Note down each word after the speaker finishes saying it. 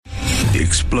the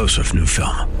explosive new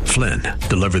film, Flynn,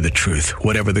 deliver the truth,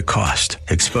 whatever the cost,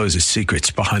 exposes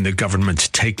secrets behind the government's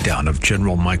takedown of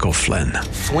General Michael Flynn.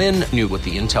 Flynn knew what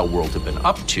the intel world had been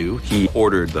up to. He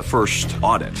ordered the first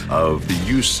audit of the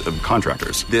use of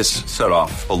contractors. This set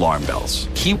off alarm bells.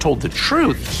 He told the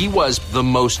truth. He was the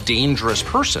most dangerous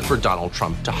person for Donald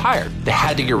Trump to hire. They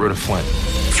had to get rid of Flynn.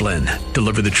 Flynn,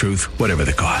 deliver the truth, whatever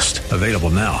the cost. Available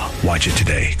now. Watch it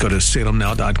today. Go to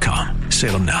salemnow.com.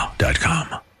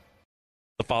 salemnow.com.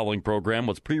 The following program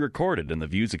was pre-recorded, and the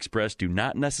views expressed do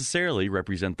not necessarily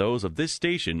represent those of this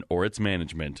station or its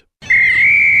management.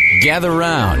 Gather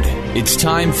round. It's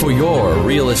time for your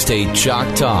Real Estate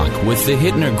Chalk Talk with the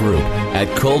Hittner Group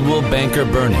at Coldwell Banker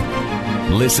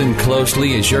Burnett. Listen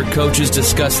closely as your coaches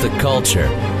discuss the culture,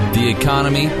 the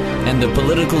economy, and the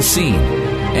political scene,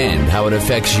 and how it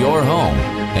affects your home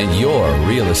and your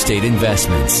real estate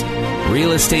investments.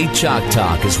 Real Estate Chalk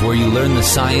Talk is where you learn the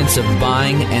science of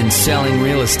buying and selling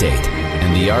real estate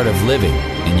and the art of living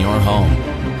in your home.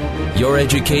 Your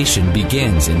education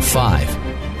begins in 5,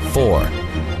 4,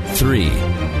 3,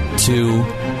 2,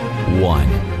 1.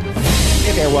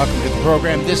 Hey there, welcome to the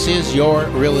program. This is your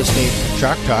Real Estate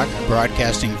Chalk Talk,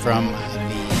 broadcasting from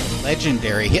the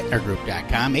legendary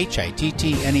HittnerGroup.com,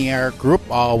 Hittner Group,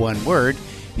 all one word.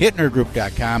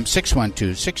 HittnerGroup.com,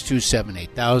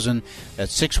 612-627-8000.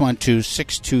 That's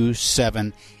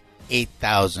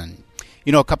 612-627-8000.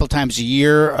 You know, a couple times a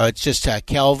year, it's just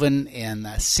Kelvin and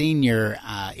Senior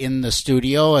in the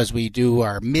studio as we do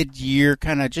our mid-year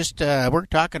kind of just, we're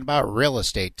talking about real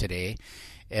estate today.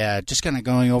 Just kind of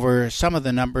going over some of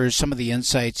the numbers, some of the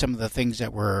insights, some of the things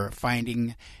that we're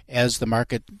finding as the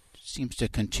market seems to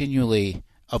continually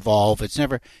evolve. It's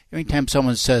never, every time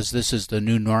someone says this is the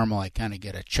new normal, I kind of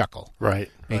get a chuckle.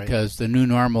 Right. Because the new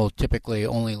normal typically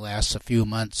only lasts a few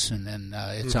months, and then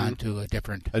it's on to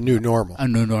a new normal.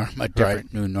 New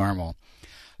normal.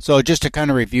 So just to kind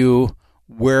of review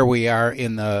where we are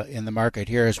in the market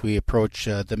here as we approach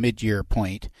the mid-year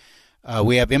point.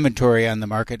 We have inventory on the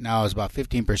market now is about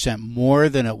 15% more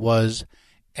than it was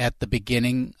at the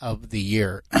beginning of the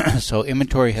year. So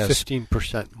inventory has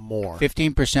 15% more.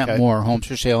 15% more homes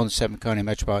for sale in the 7 county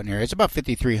metropolitan area. It's about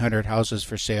 5,300 houses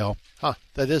for sale. Huh,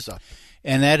 that is up.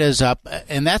 And that is up.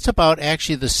 And that's about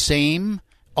actually the same,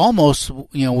 almost,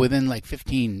 within like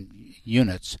 15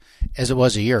 units as it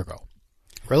was a year ago.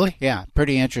 Really? Yeah,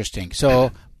 pretty interesting.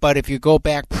 So, but if you go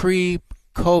back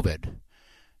pre-COVID,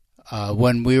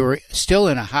 when we were still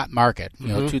in a hot market,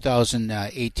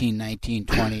 2018, 19,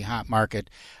 20 hot market,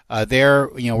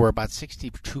 we're about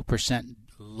 62%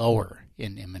 lower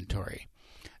in inventory.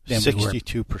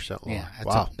 62% lower. Yeah,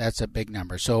 wow. That's a big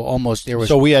number. So almost there was.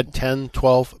 So we had 10,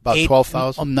 12, about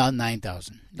 12,000? Not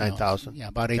 9,000. 9,000. Yeah,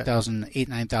 about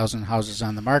 9,000 houses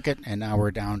on the market, and now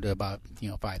we're down to about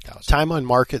 5,000. Time on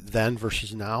market then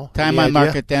versus now? Time on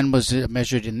market then was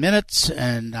measured in minutes,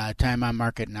 and time on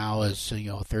market now is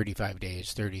 35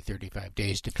 days, 35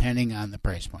 days, depending on the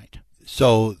price point.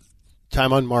 So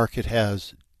time on market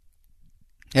has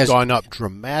gone up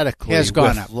dramatically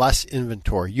with less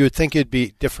inventory. You would think it'd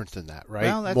be different than that, right?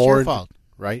 Well, that's your fault.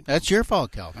 Right? That's your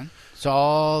fault, Kelvin. It's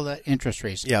all the interest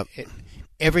rates. Yeah.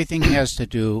 Everything has to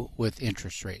do with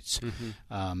interest rates.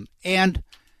 Mm-hmm. And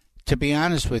to be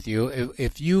honest with you,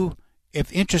 if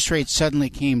interest rates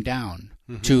suddenly came down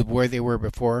to where they were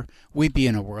before, we'd be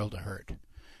in a world of hurt.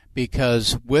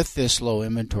 Because with this low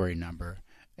inventory number,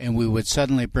 and we would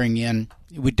suddenly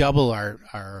we double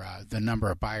the number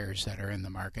of buyers that are in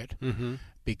the market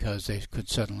because they could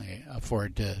suddenly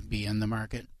afford to be in the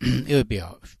market. It would be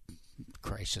a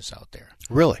crisis out there.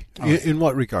 Really? In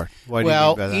what regard? Why do you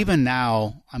mean by that? Even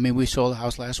now, we sold a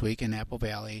house last week in Apple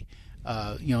Valley.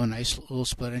 A nice little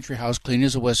split entry house, clean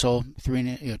as a whistle,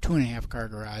 2.5 car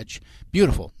garage,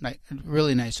 beautiful,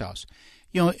 really nice house.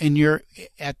 And you're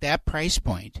at that price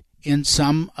point in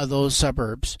some of those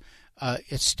suburbs.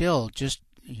 It's still just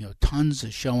tons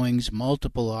of showings,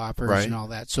 multiple offers, and all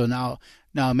that. So now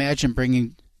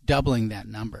imagine doubling that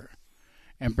number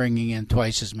and bringing in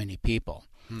twice as many people.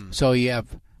 So you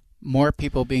have more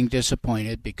people being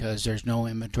disappointed because there's no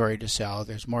inventory to sell.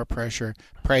 There's more pressure.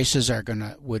 Prices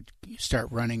would start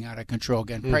running out of control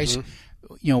again. Price,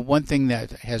 one thing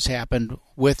that has happened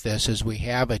with this is we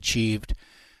have achieved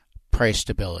price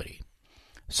stability.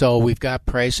 So we've got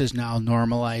prices now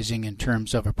normalizing in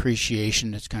terms of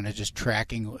appreciation. It's kind of just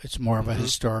tracking. It's more of a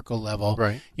historical level.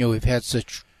 Right. We've had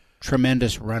such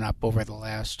tremendous run up over the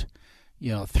last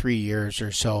 3 years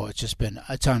or so.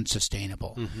 It's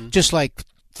unsustainable. Just like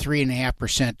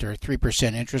 3.5% or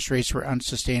 3% interest rates were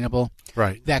unsustainable.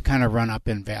 Right. That kind of run up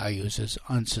in values is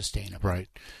unsustainable. Right.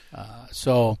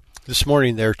 So this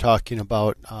morning they're talking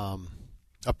about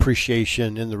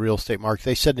appreciation in the real estate market.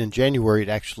 They said in January it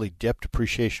actually dipped.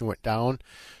 Appreciation went down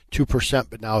 2%,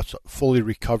 but now it's fully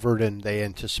recovered, and they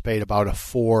anticipate about a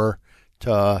 4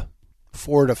 to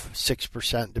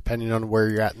 6%, depending on where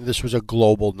you're at. And this was a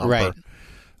global number. Right.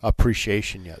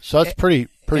 Appreciation yet. So that's pretty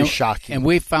shocking. And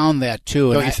we found that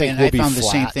too. Don't you think we'll be found the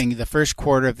flat? same thing. The first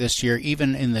quarter of this year,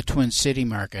 even in the Twin City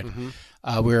market,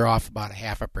 we were off about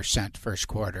 0.5% first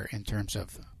quarter in terms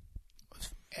of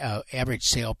average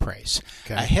sale price.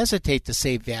 Okay. I hesitate to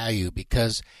say value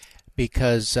because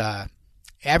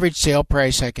average sale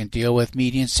price I can deal with,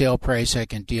 median sale price I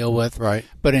can deal with. Right.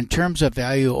 But in terms of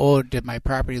value, did my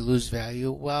property lose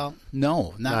value? Well,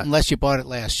 no, not unless you bought it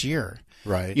last year.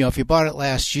 Right. If you bought it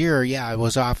last year, it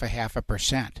was off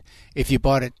 0.5%. If you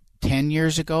bought it 10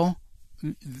 years ago,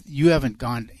 it hasn't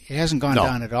gone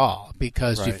down at all,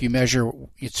 because if you measure,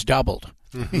 it's doubled,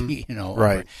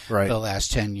 over the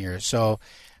last 10 years. So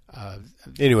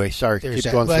anyway, sorry, keep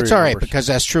going through. That's all right, because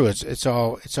that's true. It's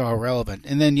all relevant.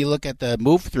 And then you look at the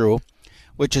move through,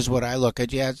 which is what I look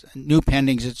at. New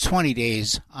pendings, it's 20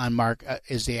 days on market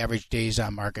is the average days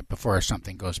on market before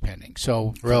something goes pending.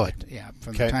 So really,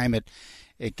 from the time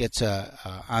it gets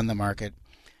on the market,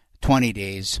 20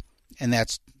 days, and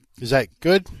is that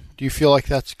good? Do you feel like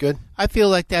that's good? I feel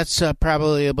like that's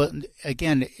probably, but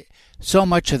again, so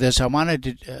much of this I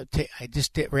wanted to. I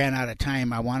just ran out of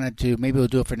time. I wanted to. Maybe we'll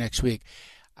do it for next week.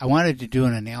 I wanted to do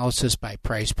an analysis by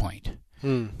price point.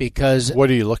 Because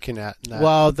what are you looking at now?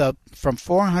 Well, from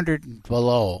 400 and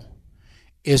below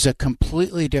is a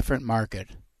completely different market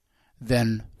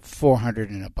than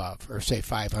 400 and above, or say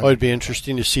 500. It'd be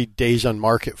interesting to see days on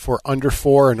market for under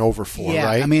 4 and over 4,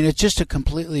 right? I mean, it's just a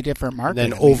completely different market.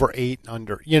 And then over 8 and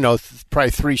under, probably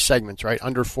 3 segments, right?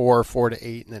 Under 4, 4 to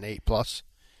 8, and then 8 plus.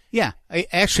 Yeah,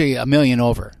 actually, $1 million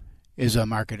over is a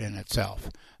market in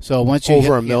itself. So once you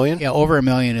over $1 million? Yeah, over $1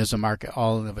 million is a market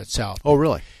all in of itself. Oh,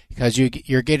 really? Because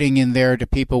you're getting in there to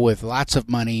people with lots of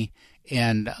money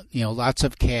and lots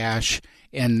of cash,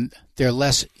 and they're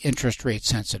less interest rate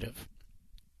sensitive,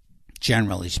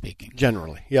 generally speaking.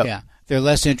 Generally, yeah. They're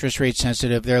less interest rate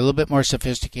sensitive. They're a little bit more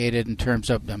sophisticated in terms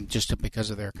of them, just because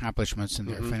of their accomplishments and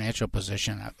their financial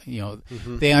position.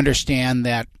 They understand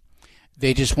that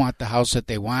they just want the house that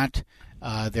they want.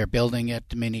 They're building it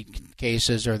in many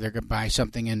cases, or they're going to buy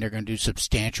something and they're going to do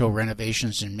substantial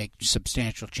renovations and make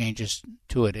substantial changes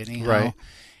to it anyhow, right.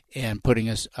 And putting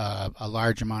a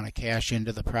large amount of cash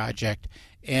into the project.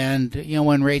 And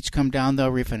when rates come down,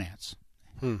 they'll refinance.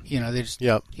 They just,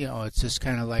 it's just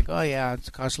kind of like,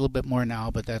 it costs a little bit more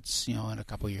now, but that's, in a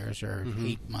couple of years or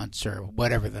 8 months or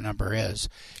whatever the number is.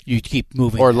 You keep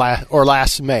moving. Or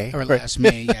last May. Or last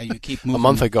May, you keep moving. A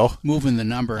month ago. Moving the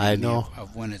number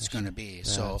of when it's going to be. Yeah,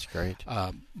 so that's great.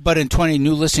 But in 20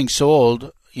 new listings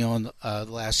sold, in the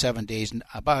last 7 days,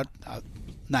 about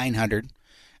 900.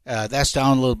 That's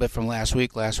down a little bit from last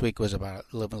week. Last week was about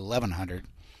 1,100.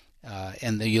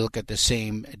 And then you look at the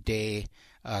same day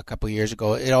a couple of years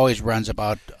ago, it always runs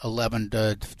about 1,100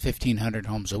 to 1,500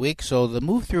 homes a week. So the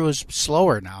move through is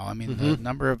slower now. I mean, the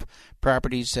number of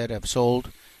properties that have sold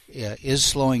is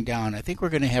slowing down. I think we're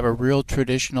going to have a real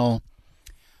traditional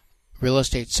real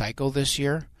estate cycle this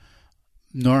year.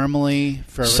 Normally,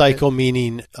 for cycle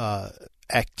meaning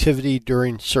activity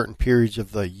during certain periods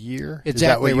of the year. Exactly, is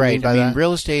that what you right. mean by that?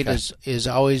 Real estate is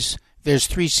always. There's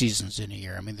 3 seasons in a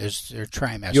year. I mean, there's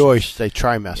trimesters. You always say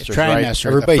trimesters, trimester, right?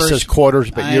 Everybody says quarters,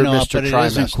 but you're Mr. But Trimester. It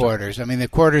isn't quarters. I mean, the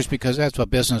quarters, because that's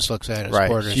what business looks at as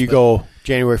quarters. So you go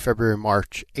January, February,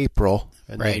 March, April,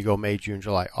 and then you go May, June,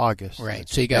 July, August. Right.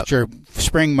 So you got your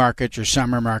spring market, your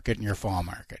summer market, and your fall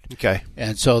market. Okay.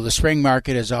 And so the spring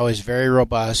market is always very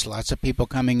robust. Lots of people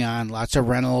coming on. Lots of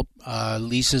rental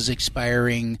leases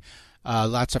expiring.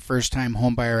 Lots of first-time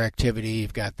homebuyer activity.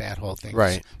 You've got that whole thing.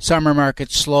 Right. Summer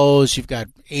market slows. You've got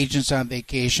agents on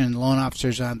vacation, loan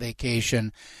officers on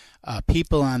vacation,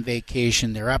 people on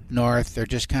vacation. They're up north. They're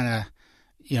just kind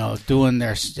of,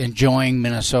 enjoying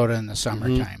Minnesota in the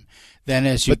summertime. Then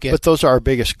but those are our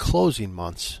biggest closing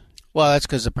months. Well, that's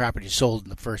because the property sold in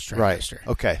the first trimester. Right.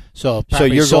 Okay. So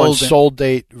you're going sold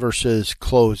date versus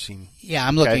closing. Yeah,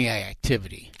 I'm looking at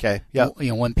activity. Okay. Yeah.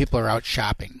 When people are out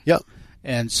shopping. Yep.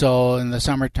 And so in the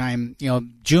summertime,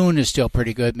 June is still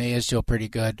pretty good. May is still pretty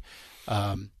good.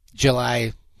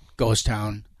 July, ghost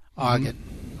town.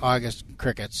 August,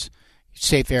 crickets.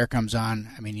 Safe Air comes on.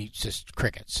 I mean, it's just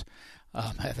crickets.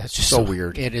 That's just so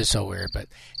weird. It is so weird.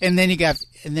 And then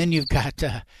you've got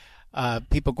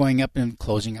people going up and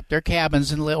closing up their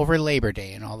cabins and over Labor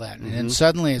Day and all that. And then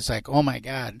suddenly it's like, oh my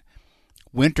God,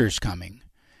 winter's coming.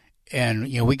 And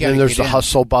we got. And there's a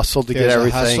hustle bustle to get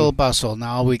everything. There's a hustle bustle.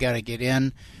 Now we got to get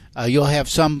in. You'll have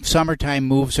some summertime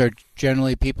moves are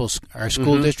generally our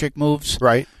school district moves.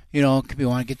 Right. You know, people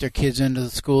want to get their kids into the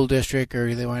school district,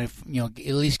 or they want to,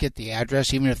 at least get the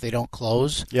address, even if they don't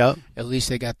close. Yeah. At least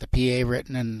they got the PA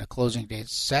written and the closing date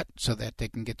set so that they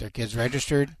can get their kids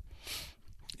registered.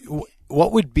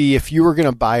 What would be, if you were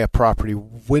going to buy a property,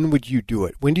 when would you do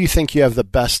it? When do you think you have the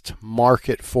best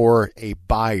market for a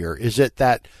buyer? Is it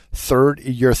that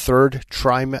your third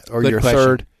trimester, or Good your question.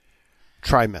 third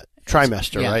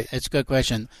trimester, right? It's a good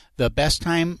question. The best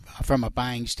time from a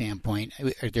buying standpoint,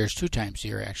 there's 2 times a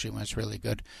year actually when it's really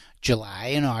good. July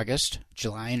and August.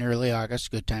 July and early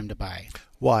August, good time to buy.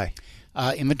 Why?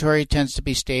 Inventory tends to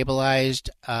be stabilized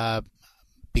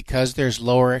because there's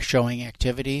lower showing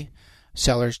activity.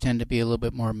 Sellers tend to be a little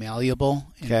bit more malleable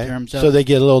in terms of. So they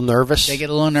get a little nervous. They get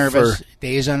a little nervous.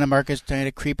 Days on the market's kind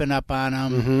of creeping up on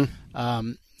them.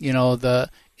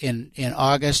 In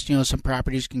August, some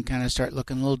properties can kind of start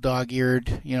looking a little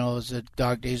dog-eared. As the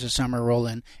dog days of summer roll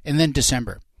in, and then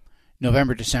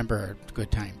November, December are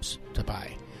good times to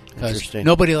buy because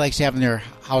nobody likes having their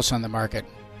house on the market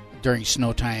during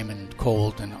snow time and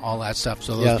cold and all that stuff.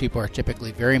 So those people are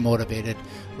typically very motivated.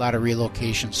 A lot of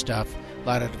relocation stuff. A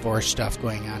lot of divorce stuff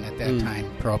going on at that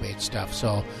time, probate stuff.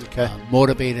 So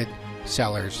motivated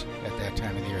sellers at that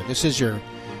time of the year. This is your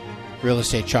Real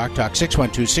Estate Chalk Talk,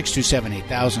 612-627-8000,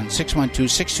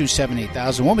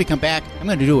 612-627-8000. When we come back, I'm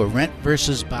going to do a rent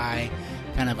versus buy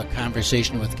kind of a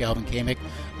conversation with Calvin Kamick,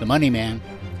 the money man,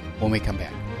 when we come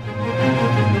back.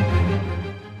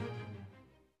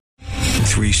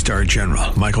 3-star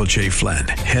General Michael J. Flynn,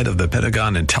 head of the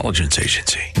Pentagon Intelligence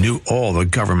Agency, knew all the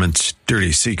government's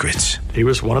dirty secrets. He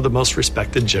was one of the most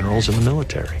respected generals in the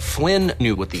military. Flynn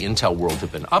knew what the intel world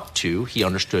had been up to. He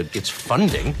understood its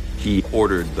funding. He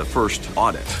ordered the first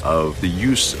audit of the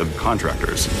use of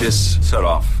contractors. This set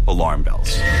off alarm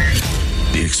bells.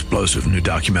 The explosive new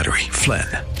documentary, Flynn,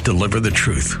 Deliver the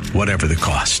Truth, Whatever the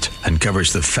Cost,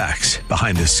 uncovers the facts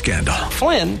behind the scandal.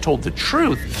 Flynn told the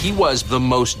truth. He was the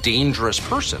most dangerous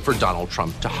person for Donald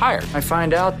Trump to hire. I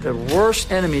find out the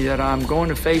worst enemy that I'm going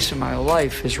to face in my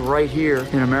life is right here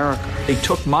in America. They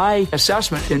took my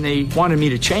assessment and they wanted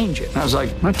me to change it. And I was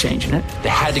like, I'm not changing it. They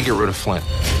had to get rid of Flynn.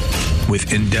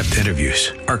 With in-depth interviews,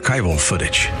 archival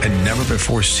footage, and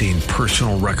never-before-seen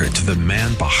personal records of the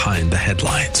man behind the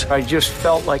headlines. I just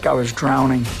felt like I was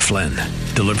drowning. Flynn,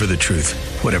 Deliver the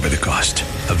Truth, Whatever the Cost.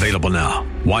 Available now.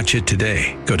 Watch it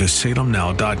today. Go to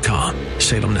salemnow.com.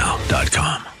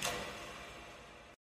 salemnow.com.